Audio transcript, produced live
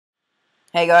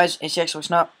Hey guys, it's the Xbox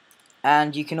Nut,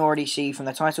 and you can already see from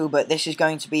the title, but this is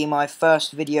going to be my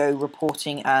first video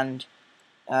reporting and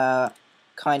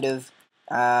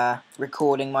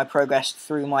recording my progress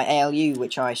through my ALU,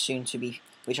 which I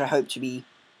hope to be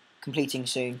completing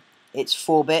soon. It's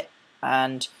 4-bit,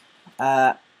 and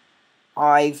uh,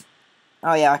 I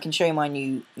can show you my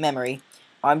new memory.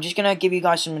 I'm just gonna give you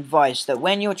guys some advice that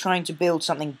when you're trying to build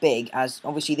something big, as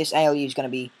obviously this ALU is going to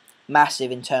be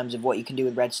massive in terms of what you can do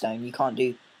with redstone. You can't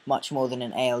do much more than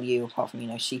an ALU apart from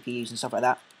CPUs and stuff like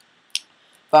that.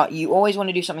 But you always want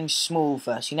to do something small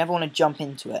first. You never want to jump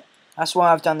into it. That's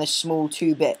why I've done this small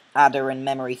 2-bit adder and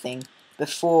memory thing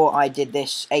before I did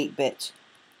this 8-bit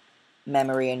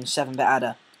memory and 7-bit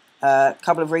adder. A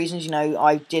couple of reasons,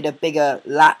 I did a bigger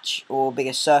latch or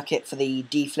bigger circuit for the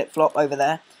D flip-flop over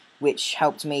there, which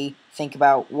helped me think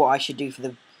about what I should do for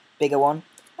the bigger one.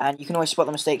 And you can always spot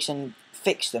the mistakes and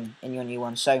fix them in your new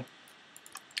one. So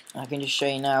I can just show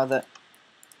you now that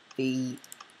the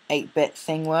 8-bit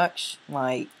thing works.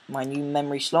 My new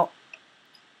memory slot.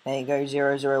 There you go,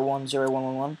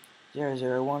 0010111,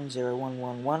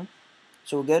 0010111.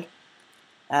 It's all good.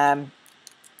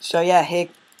 So yeah, here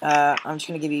I'm just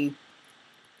going to give you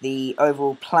the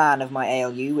overall plan of my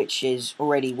ALU, which is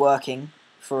already working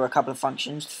for a couple of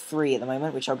functions, 3 at the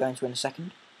moment, which I'll go into in a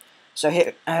second. So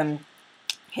here,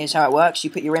 here's how it works. You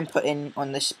put your input in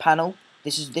on this panel.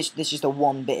 This is just a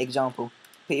 1-bit example.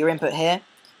 Put your input here,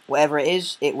 whatever it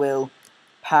is, it will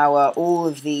power all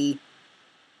of the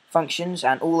functions,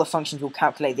 and all the functions will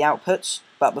calculate the outputs.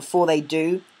 But before they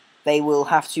do, they will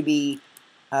have to be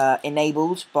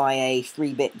enabled by a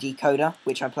 3-bit decoder,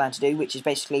 which I plan to do, which is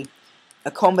basically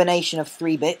a combination of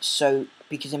 3 bits. So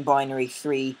because in binary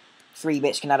 3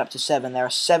 bits can add up to 7, there are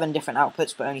 7 different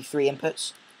outputs but only 3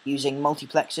 inputs using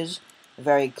multiplexers. A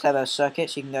very clever circuit,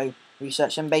 so you can go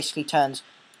research them. Basically turns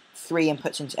 3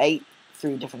 inputs into 8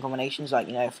 through different combinations, like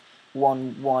if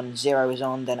 110 is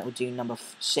on, then it will do number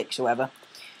 6 or whatever.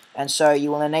 And so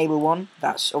you will enable one.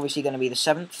 That's obviously going to be the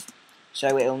 7th, so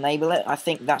it will enable it. I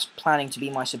think that's planning to be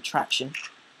my subtraction.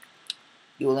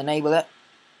 You will enable it,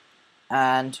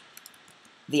 and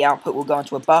the output will go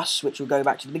into a bus, which will go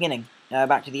back to the beginning,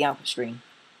 back to the output screen,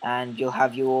 and you'll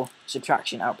have your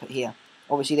subtraction output here.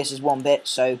 Obviously this is 1-bit,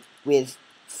 so with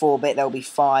 4-bit there will be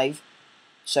 5,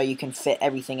 so you can fit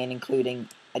everything in, including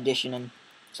addition and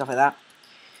stuff like that.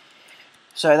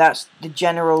 So that's the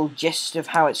general gist of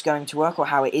how it's going to work, or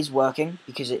how it is working,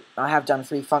 because I have done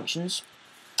 3 functions.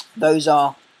 Those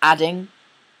are adding,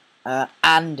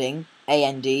 anding,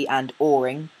 A-N-D, and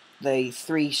ORing, the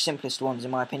 3 simplest ones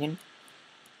in my opinion.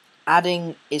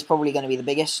 Adding is probably going to be the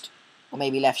biggest, or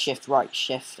maybe left shift, right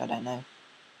shift, I don't know.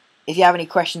 If you have any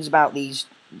questions about these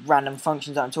random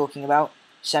functions that I'm talking about,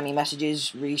 send me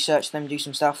messages, research them, do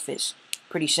some stuff. It's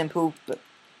pretty simple, but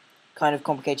kind of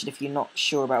complicated if you're not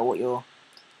sure about what you're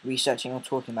researching or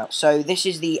talking about. So this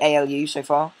is the ALU so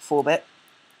far, 4-bit.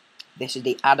 This is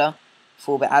the adder,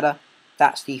 4-bit adder.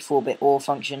 That's the 4-bit OR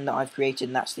function that I've created,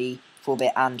 and that's the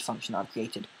 4-bit AND function that I've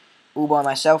created. All by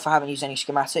myself. I haven't used any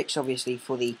schematics, obviously,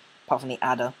 apart from the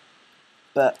adder.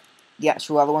 But the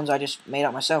actual other ones I just made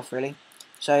up myself, really.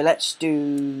 So let's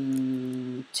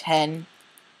do 10,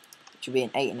 which will be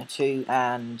an 8 and a 2,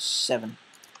 and 7.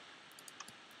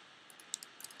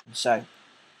 So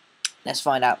let's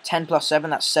find out. 10 plus 7,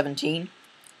 that's 17.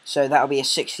 So that'll be a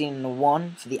 16 and a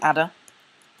 1 for the adder,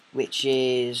 which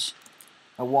is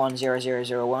a 1, 0, 0,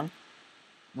 0, 1.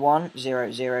 1,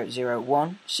 0, 0, 0,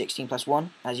 1. 16 plus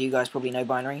 1, as you guys probably know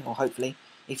binary, or hopefully.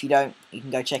 If you don't, you can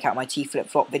go check out my T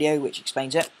flip-flop video, which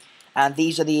explains it. And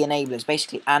these are the enablers,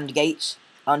 basically AND gates.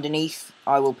 Underneath,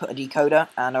 I will put a decoder,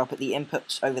 and I'll put the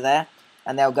inputs over there,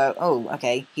 and they'll go, oh,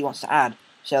 okay, he wants to add.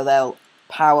 So they'll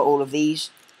power all of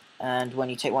these, and when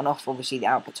you take one off, obviously the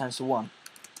output turns to 1.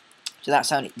 So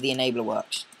that's how the enabler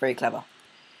works. Very clever.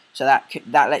 So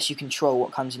that lets you control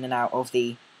what comes in and out of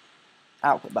the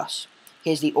output bus.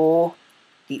 Here's the OR,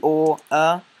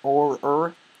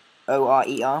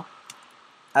 O-R-E-R.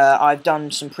 I've done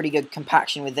some pretty good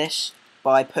compaction with this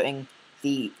by putting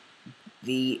the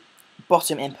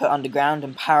bottom input underground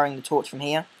and powering the torch from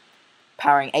here,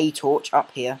 powering a torch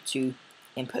up here to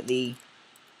input the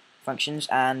functions,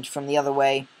 and from the other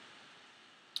way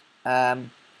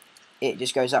it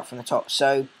just goes up from the top.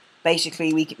 So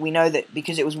basically we know that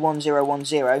because it was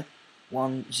 1010,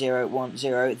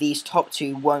 1010, these top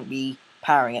 2 won't be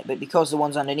powering it, but because the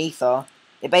ones underneath are,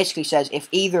 it basically says if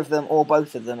either of them or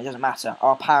both of them, it doesn't matter,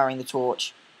 are powering the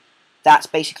torch. That's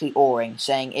basically ORing,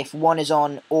 saying if one is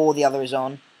on or the other is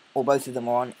on, or both of them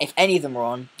are on. If any of them are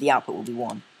on, the output will be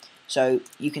 1. So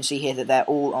you can see here that they're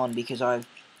all on because I've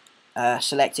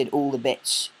selected all the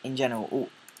bits in general,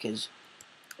 because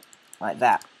like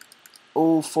that.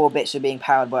 All 4 bits are being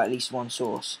powered by at least one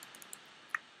source.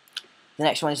 The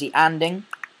next one is the ANDing.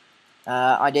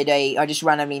 I just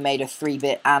randomly made a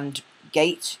 3-bit AND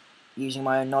gate using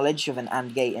my own knowledge of an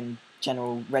AND gate and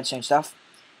general redstone stuff.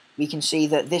 We can see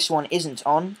that this one isn't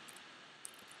on,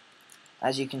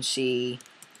 as you can see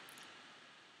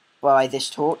by this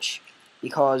torch,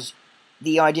 because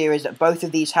the idea is that both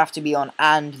of these have to be on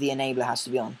and the enabler has to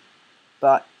be on.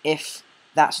 But if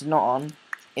that's not on,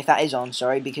 if that is on,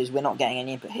 sorry, because we're not getting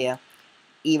any input here,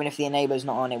 even if the enabler is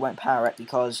not on, it won't power it,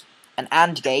 because an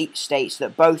AND gate states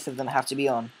that both of them have to be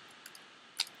on.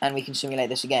 And we can simulate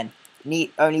this again.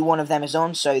 Only one of them is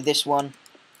on, so this one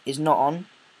is not on.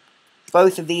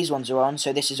 Both of these ones are on,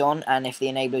 so this is on, and if the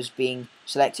enabler is being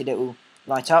selected, it will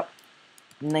light up.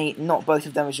 Not both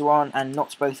of those are on, and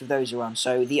not both of those are on.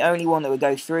 So the only one that will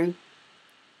go through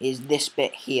is this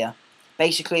bit here.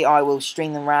 Basically, I will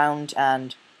string them round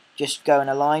and just go in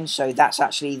a line, so that's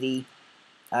actually the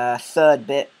 3rd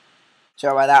bit.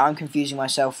 Sorry about that, I'm confusing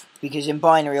myself, because in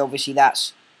binary, obviously,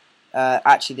 that's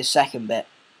actually the 2nd bit.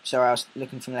 Sorry, I was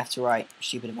looking from left to right.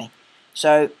 Stupid of me.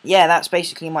 So, yeah, that's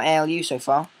basically my ALU so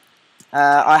far.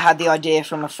 I had the idea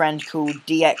from a friend called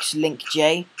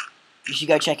DXLinkJ. You should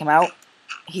go check him out.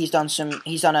 He's done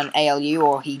an ALU,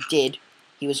 or he did.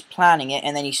 He was planning it,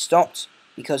 and then he stopped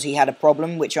because he had a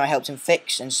problem, which I helped him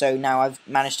fix, and so now I've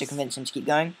managed to convince him to keep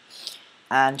going.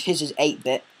 And his is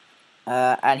 8-bit,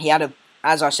 and he had a,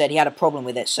 as I said, he had a problem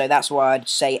with it, so that's why I'd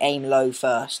say aim low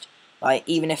first. Like,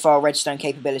 even if our redstone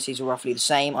capabilities are roughly the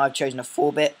same, I've chosen a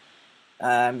 4-bit,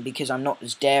 because I'm not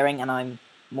as daring, and I'm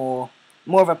more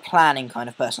of a planning kind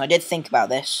of person. I did think about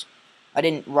this. I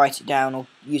didn't write it down or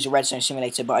use a redstone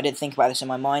simulator, but I did think about this in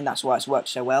my mind. That's why it's worked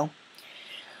so well.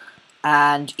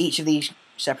 And each of these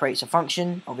separates a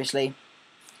function, obviously.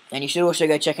 And you should also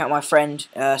go check out my friend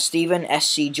Steven,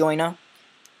 SC Joiner.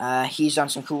 He's done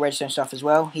some cool redstone stuff as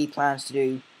well. He plans to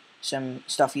do some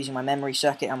stuff using my memory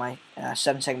circuit and my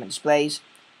 7-segment displays.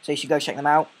 So you should go check them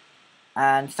out.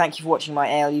 And thank you for watching my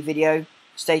ALU video.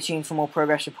 Stay tuned for more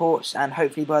progress reports, and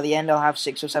hopefully by the end I'll have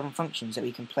 6 or 7 functions that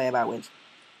we can play about with.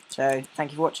 So,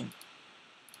 thank you for watching.